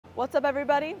What's up,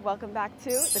 everybody? Welcome back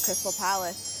to the Krystal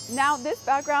Palace. Now, this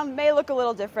background may look a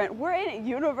little different. We're in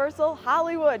Universal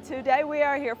Hollywood. Today we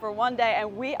are here for one day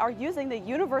and we are using the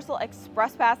Universal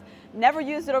Express Pass. Never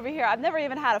used it over here. I've never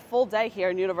even had a full day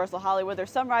here in Universal Hollywood. There's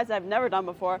some rides I've never done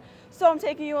before. So I'm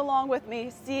taking you along with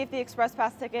me, see if the Express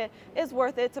Pass ticket is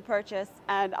worth it to purchase.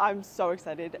 And I'm so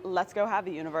excited. Let's go have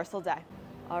a Universal day.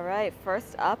 All right,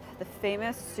 first up, the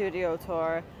famous studio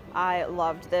tour. I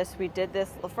loved this. We did this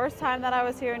the first time that I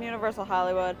was here in Universal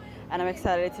Hollywood, and I'm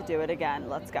excited to do it again.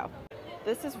 Let's go.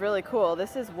 This is really cool.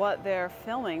 This is what they're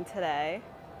filming today.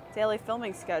 Daily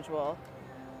filming schedule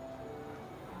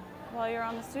while you're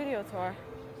on the studio tour.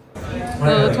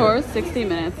 So the tour is 60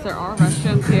 minutes. There are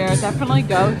restrooms here. Definitely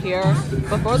go here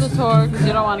before the tour because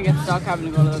you don't want to get stuck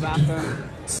having to go to the bathroom.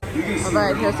 All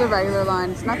right, here's the regular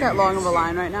line. It's not that long of a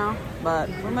line right now, but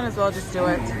we might as well just do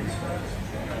it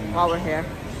while we're here.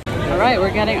 All right,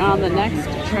 we're getting on the next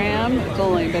tram. It's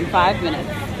only been 5 minutes.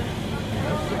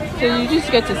 So you just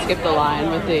get to skip the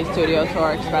line with the Studio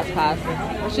Tour Express Pass,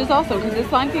 which is awesome because this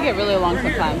line can get really long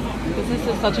sometimes because this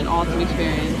is such an awesome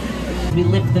experience. We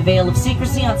lift the veil of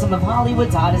secrecy on some of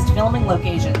Hollywood's hottest filming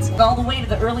locations, all the way to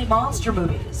the early monster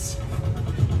movies.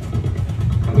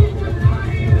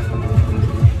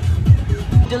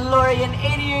 DeLorean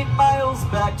 88 miles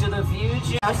back to the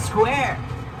future. Now square.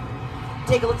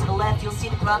 Take a look to the left, you'll see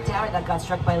the clock tower that got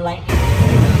struck by lightning.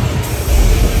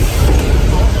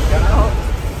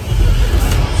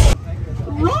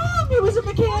 Wrong! It was a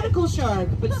mechanical shark,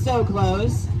 but so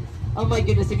close. Oh my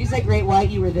goodness, if you said great white,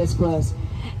 you were this close.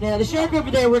 Now, the shark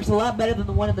over there works a lot better than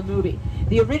the one in the movie.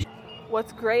 The original.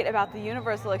 What's great about the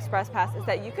Universal Express Pass is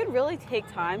that you can really take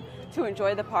time to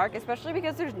enjoy the park, especially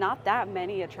because there's not that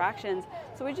many attractions.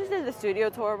 So we just did the studio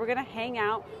tour. We're gonna hang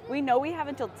out. We know we have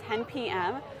until 10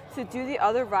 p.m. to do the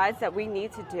other rides that we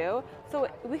need to do. So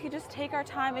we could just take our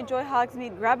time, enjoy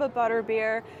Hogsmeade, grab a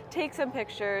butterbeer, take some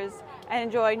pictures, and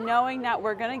enjoy knowing that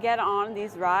we're gonna get on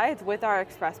these rides with our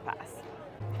Express Pass.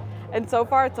 And so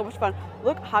far, it's so much fun.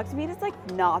 Look, Hogsmeade is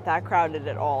like not that crowded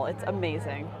at all. It's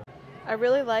amazing. I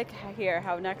really like here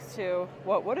how next to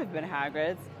what would have been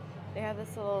Hagrid's, they have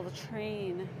this little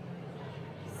train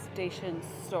station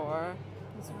store.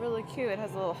 It's really cute. It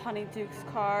has a little Honeyduke's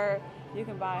cart. You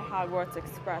can buy Hogwarts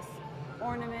Express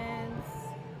ornaments.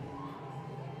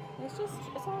 It's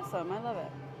awesome. I love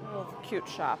it. A little cute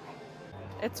shop.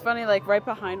 It's funny, like right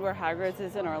behind where Hagrid's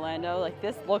is in Orlando, like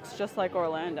this looks just like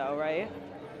Orlando, right?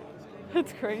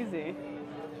 It's crazy.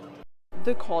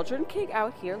 The cauldron cake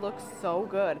out here looks so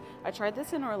good. I tried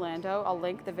this in Orlando. I'll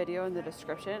link the video in the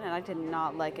description, and I did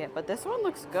not like it, but this one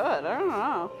looks good. I don't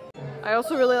know. I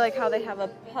also really like how they have a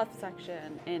puff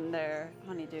section in their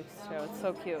Honeydukes show. It's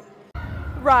so cute.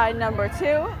 Ride number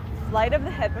 2, Flight of the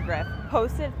Hippogriff,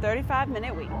 posted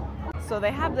 35-minute wait. So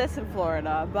they have this in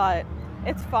Florida, but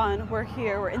it's fun. We're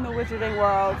here, we're in the Wizarding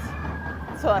World,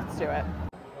 so let's do it.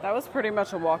 That was pretty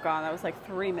much a walk-on. That was like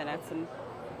 3 minutes, and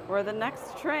we're the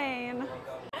next train.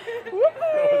 That was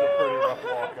a pretty rough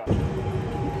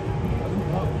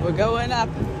walk-on. We're going up.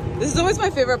 This is always my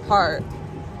favorite part.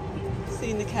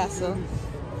 Seeing the castle.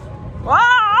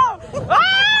 Wow!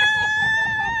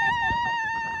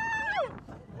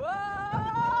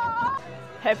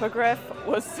 Hippogriff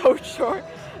was so short,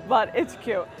 but it's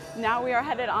cute. Now we are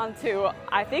headed on to,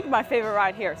 I think, my favorite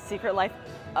ride here, Secret Life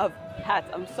of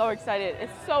Pets. I'm so excited.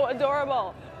 It's so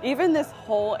adorable. Even this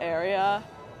whole area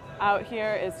out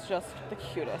here is just the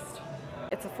cutest.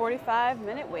 It's a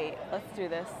 45-minute wait. Let's do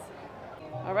this.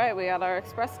 All right, we got our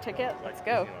express ticket. Let's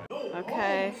go.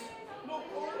 Okay.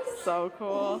 So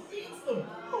cool.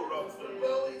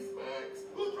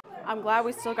 I'm glad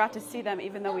we still got to see them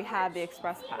even though we had the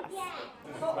express pass.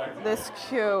 This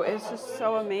queue is just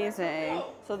so amazing.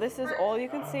 So this is all you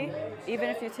can see. Even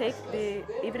if you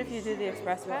do the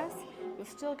express pass, you'll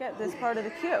still get this part of the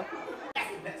queue.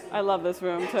 I love this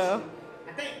room too.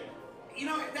 You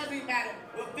know, it doesn't matter.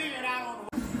 We'll figure it out on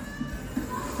the way.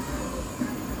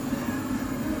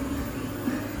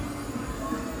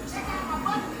 Check out my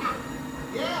button cap.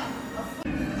 Yeah.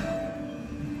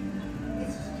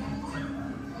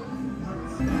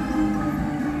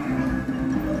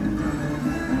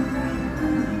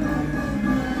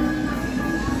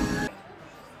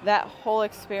 That whole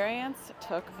experience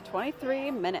took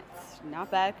 23 minutes.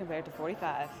 Not bad compared to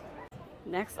 45.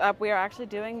 Next up, we are actually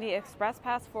doing the Express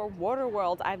Pass for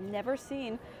Waterworld. I've never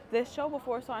seen this show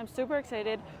before, so I'm super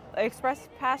excited. The Express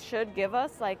Pass should give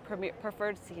us like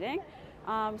preferred seating.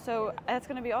 So that's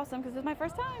gonna be awesome because it's my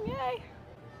first time, yay!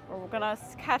 We're gonna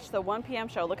catch the 1 p.m.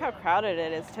 show. Look how crowded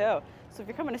it is too. So if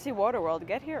you're coming to see Waterworld,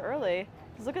 get here early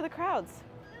because look at the crowds.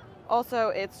 Also,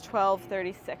 it's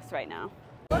 12:36 right now.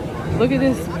 Look at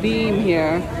this beam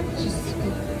here.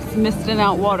 Just misting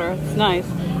out water. It's nice.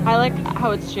 I like how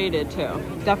it's shaded too.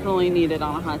 Definitely needed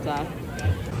on a hot day.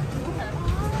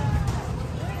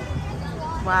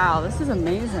 Wow, this is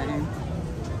amazing.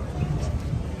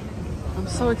 I'm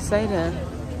so excited.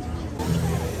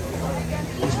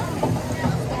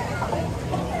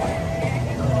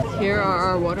 Here are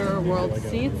our Water World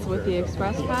seats with the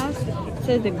Express Pass. It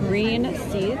says the green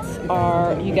seats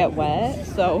are, you get wet,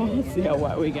 so let's see how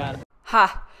wet we get.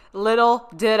 Ha! Little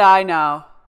did I know.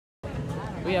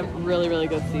 We have really, really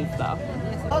good seats though.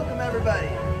 Welcome everybody.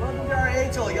 Welcome to our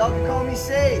atoll. Y'all can call me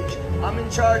Sage. I'm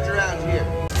in charge around here.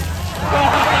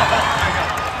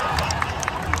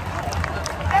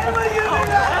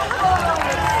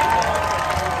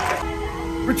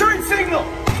 Return signal!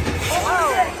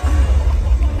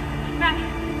 Matt,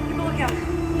 keep a lookout.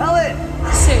 Helen!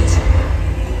 Sage,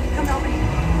 come help me.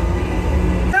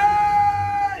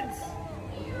 Turns!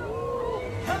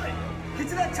 Helen, get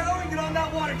to that tower and get on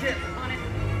that water kit. On it.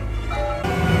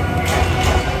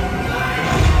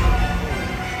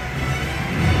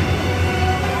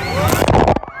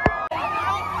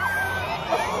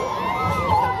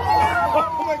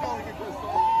 Oh my God, look at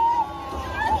Krystal.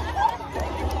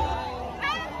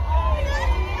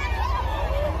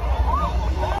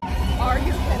 Are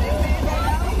you kidding me right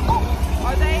now?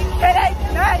 Are they kidding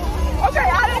me? Okay,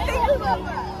 I didn't think you were that.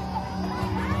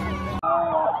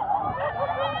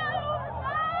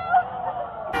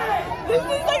 This is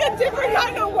like a different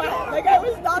kind of wet. Like I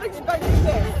was not expecting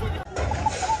this.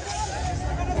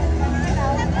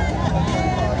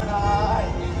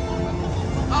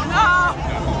 Oh no!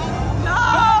 No!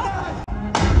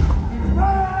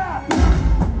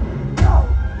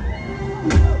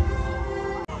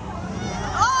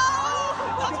 Oh!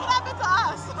 That's what happened to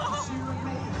us!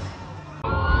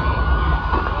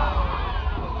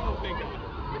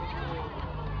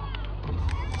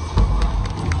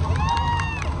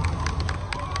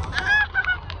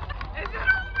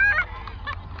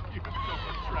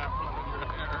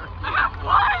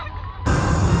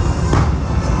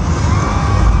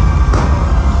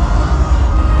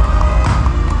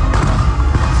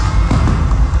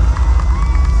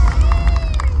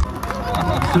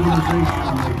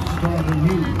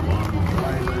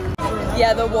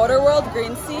 Yeah, the Water World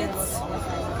green seats,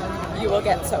 you will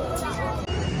get soaked.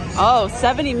 Oh,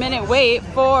 70-minute wait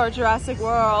for Jurassic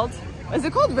World. Is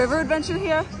it called River Adventure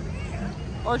here?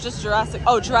 Or just Jurassic?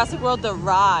 Oh, Jurassic World the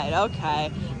Ride.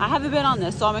 Okay. I haven't been on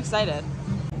this, so I'm excited.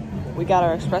 We got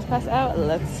our Express Pass out.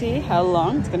 Let's see how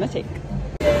long it's gonna take.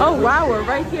 Oh wow, we're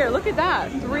right here. Look at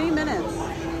that, 3 minutes.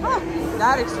 Oh,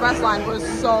 that express line was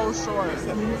so short.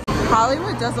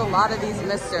 Hollywood does a lot of these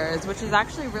misters, which is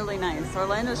actually really nice.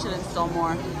 Orlando should install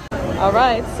more. All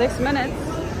right, 6 minutes.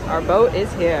 Our boat is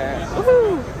here.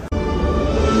 Woohoo!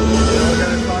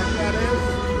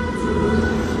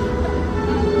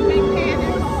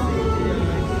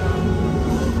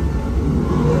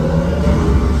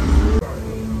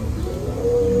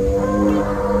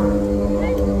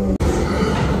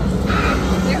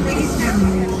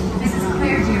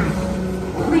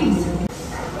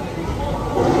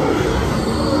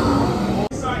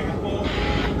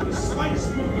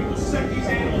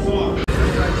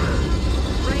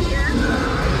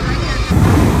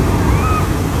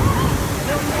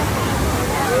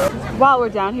 While we're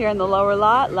down here in the lower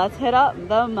lot, let's hit up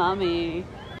the Mummy.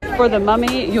 For the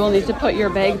Mummy, you will need to put your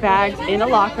bags in a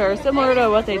locker, similar to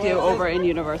what they do over in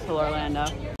Universal Orlando.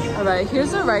 All right,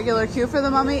 here's a regular queue for the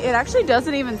Mummy. It actually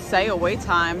doesn't even say a wait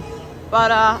time,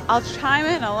 but I'll chime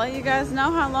in and I'll let you guys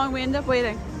know how long we end up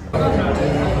waiting.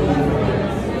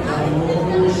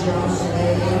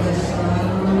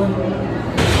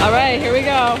 All right, here we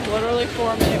go. Literally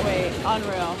 4-minute wait,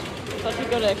 unreal. Such a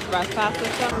good Express Pass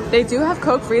system. They do have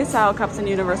Coke freestyle cups in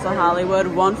Universal Hollywood,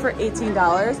 one for $18.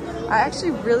 I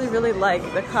actually really, really like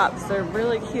the cups. They're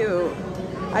really cute.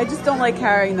 I just don't like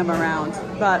carrying them around,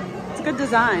 but it's a good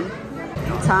design.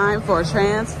 Time for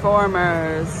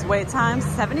Transformers. Wait time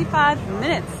 75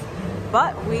 minutes,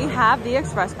 but we have the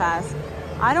Express Pass.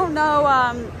 I don't know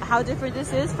how different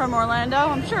this is from Orlando.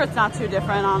 I'm sure it's not too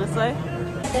different, honestly.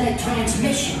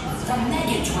 Transmission from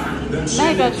Megatron.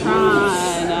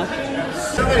 Megatron.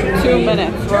 2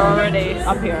 minutes. We're already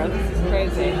up here. This is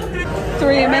crazy.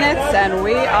 3 minutes and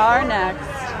we are next.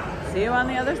 See you on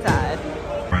the other side.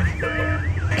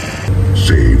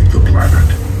 Save the planet.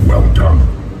 Well done,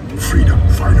 freedom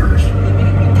fighters.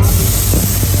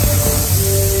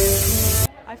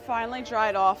 I finally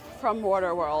dried off from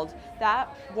Water World. That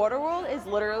Water World is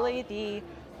literally the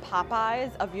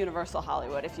Popeyes of Universal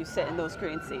Hollywood if you sit in those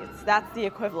green seats. That's the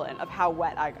equivalent of how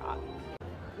wet I got.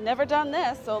 never done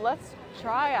this, so let's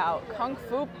try out Kung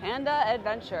Fu Panda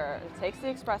Adventure. It takes the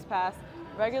express pass,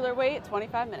 regular wait,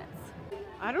 25 minutes.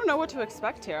 I don't know what to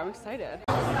expect here. I'm excited.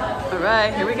 All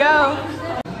right, here we go.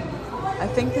 I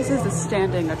think this is a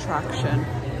standing attraction,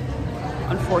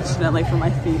 unfortunately for my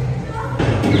feet.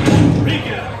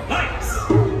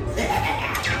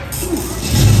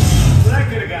 That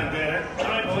could have got better. All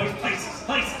right, boys,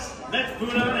 places. Let's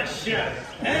put on a show.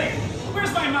 Hey,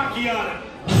 where's my macchiato?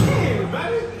 Hey,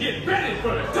 everybody, get ready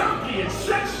for the Donkey and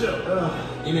Shrek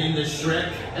show. You mean the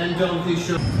Shrek and Donkey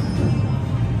show?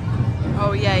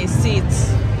 Oh yay,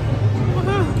 seats.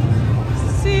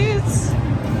 Seats.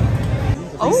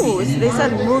 Oh, they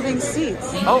said moving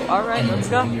seats. Oh, all right, let's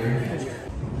go.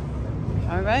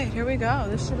 All right, here we go.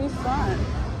 This should be fun.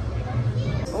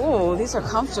 Oh, these are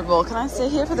comfortable. Can I stay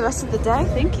here for the rest of the day?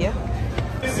 Thank you.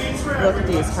 Look at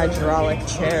these hydraulic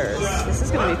chairs. This is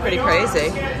going to be pretty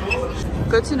crazy.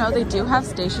 Good to know they do have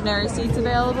stationary seats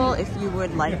available if you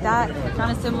would like that.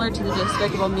 Kind of similar to the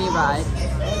Despicable Me ride.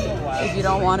 If you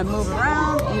don't want to move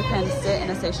around, you can sit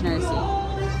in a stationary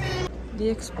seat. The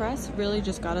Express really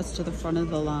just got us to the front of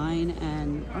the line,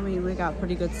 and I mean, we got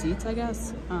pretty good seats, I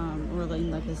guess. We're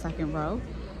in like the second row,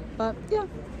 but yeah,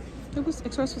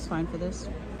 Express was fine for this.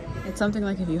 It's something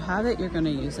like if you have it, you're gonna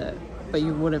use it, but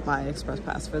you wouldn't buy Express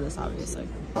Pass for this, obviously.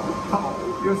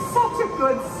 Oh, you're such a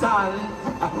good son.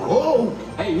 Oh,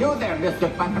 hey, you there, Mr.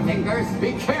 Butterfingers.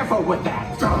 Be careful with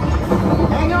that.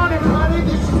 Hang on, everybody.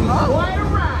 This is quite a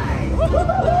ride.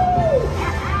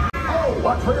 Oh,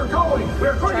 watch where you're going.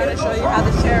 We're going Trying to show you how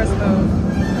the chairs move.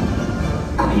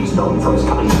 He's known for his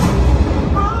kind.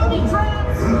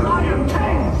 I am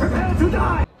king. Prepare to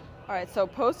die. All right, so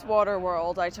post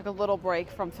Waterworld, I took a little break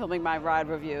from filming my ride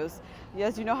reviews.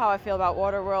 Yes, you know how I feel about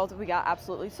Waterworld. We got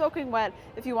absolutely soaking wet.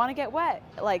 If you want to get wet,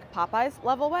 like Popeye's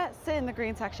level wet, sit in the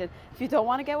green section. If you don't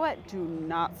want to get wet, do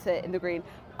not sit in the green.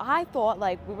 I thought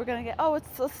like we were gonna get, oh,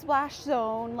 it's a splash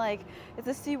zone, like it's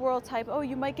a SeaWorld type, oh,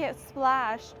 you might get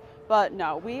splashed. But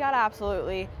no, we got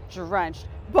absolutely drenched,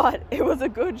 but it was a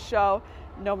good show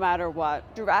no matter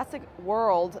what. Jurassic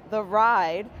World the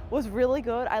Ride was really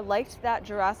good. I liked that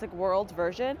Jurassic World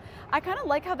version. I kind of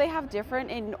like how they have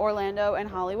different in Orlando and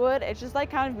Hollywood. It just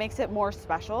like kind of makes it more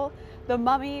special. The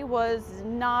Mummy was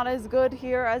not as good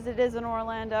here as it is in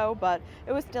Orlando, but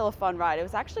it was still a fun ride. It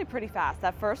was actually pretty fast.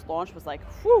 That first launch was like,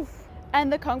 whew.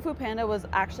 And the Kung Fu Panda was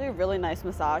actually a really nice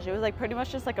massage. It was like pretty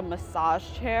much just like a massage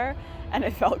chair, and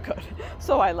it felt good.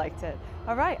 So I liked it.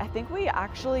 All right, I think we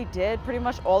actually did pretty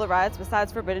much all the rides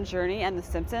besides Forbidden Journey and The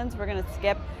Simpsons. We're gonna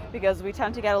skip because we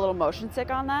tend to get a little motion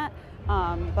sick on that.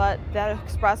 But that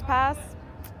Express Pass,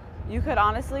 you could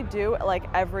honestly do like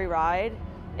every ride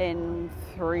in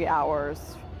 3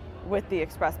 hours with the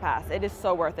Express Pass. It is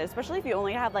so worth it, especially if you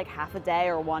only had like half a day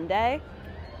or one day.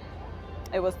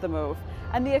 It was the move.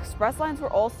 And the express lines were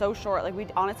all so short. Like we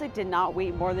honestly did not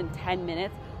wait more than 10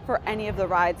 minutes for any of the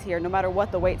rides here, no matter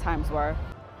what the wait times were.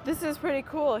 This is pretty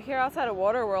cool. Here outside of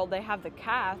Waterworld, they have the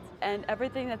cast and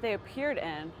everything that they appeared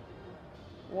in.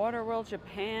 Waterworld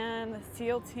Japan, the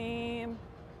SEAL team,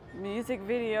 music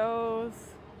videos.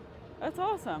 That's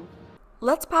awesome.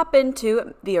 Let's pop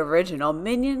into the original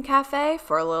Minion Cafe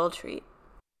for a little treat.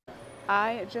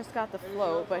 I just got the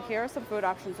float, but here are some food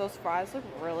options. Those fries look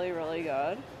really, really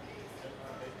good.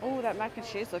 Oh, that mac and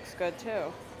cheese looks good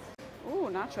too.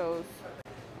 Ooh, nachos.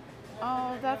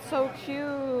 Oh, that's so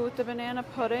cute. The banana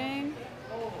pudding.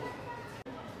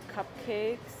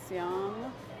 Cupcakes,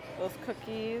 yum. Those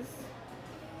cookies.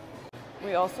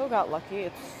 We also got lucky.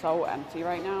 It's so empty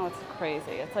right now. It's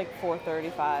crazy. It's like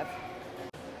 4:35.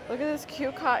 Look at this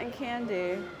cute cotton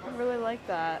candy. I really like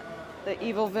that. The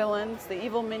evil villains, the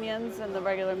evil minions, and the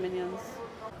regular minions.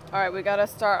 All right, we gotta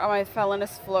start on my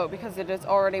Felonous float because it is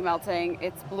already melting.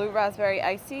 It's blue raspberry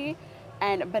icy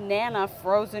and banana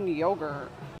frozen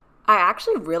yogurt. I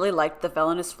actually really liked the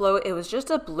Felonous float. It was just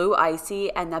a blue icy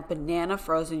and that banana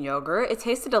frozen yogurt. It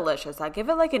tasted delicious. I'd give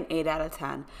it like an 8 out of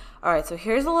 10. All right, so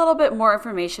here's a little bit more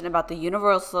information about the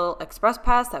Universal Express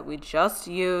Pass that we just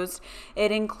used.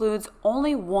 It includes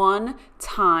only one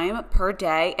time per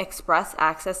day express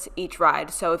access to each ride.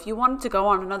 So if you wanted to go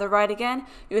on another ride again,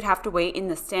 you would have to wait in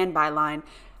the standby line.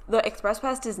 The Express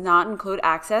Pass does not include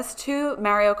access to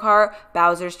Mario Kart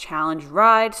Bowser's Challenge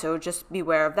ride, so just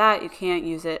beware of that. You can't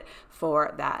use it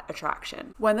for that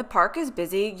attraction. When the park is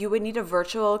busy, you would need a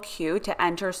virtual queue to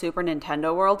enter Super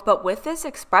Nintendo World, but with this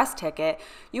express ticket,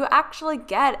 you actually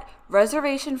get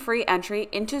reservation-free entry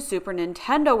into Super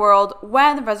Nintendo World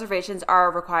when the reservations are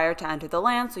required to enter the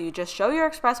land. So you just show your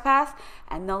Express Pass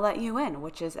and they'll let you in,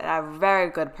 which is a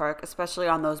very good perk, especially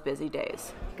on those busy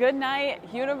days. Good night,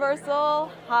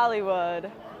 Universal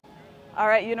Hollywood. All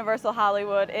right, Universal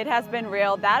Hollywood, it has been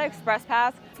real. That Express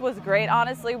Pass was great,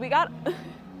 honestly. We got,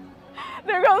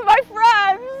 there goes my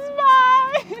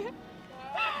friends, bye.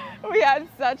 We had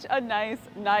such a nice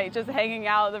night just hanging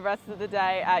out the rest of the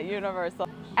day at Universal.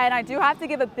 And I do have to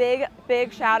give a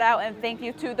big shout out and thank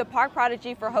you to the Park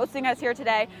Prodigy for hosting us here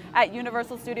today at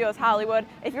Universal Studios Hollywood.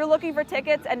 If you're looking for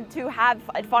tickets and to have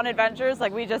fun adventures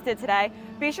like we just did today,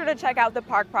 be sure to check out the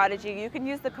Park Prodigy. You can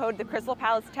use the code Krystal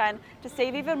Palace 10 to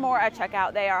save even more at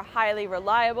checkout. They are highly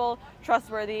reliable,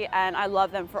 trustworthy, and I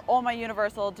love them for all my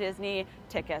Universal Disney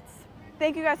tickets.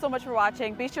 Thank you guys so much for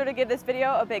watching. Be sure to give this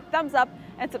video a big thumbs up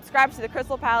and subscribe to the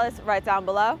Krystal Palace right down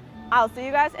below. I'll see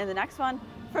you guys in the next one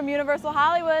from Universal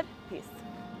Hollywood. Peace.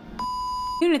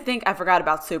 You didn't think I forgot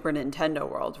about Super Nintendo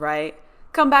World, right?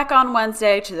 Come back on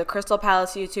Wednesday to the Krystal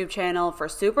Palace YouTube channel for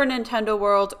Super Nintendo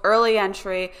World, Early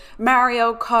Entry,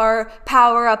 Mario Kart,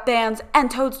 Power Up Bands,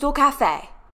 and Toadstool Cafe.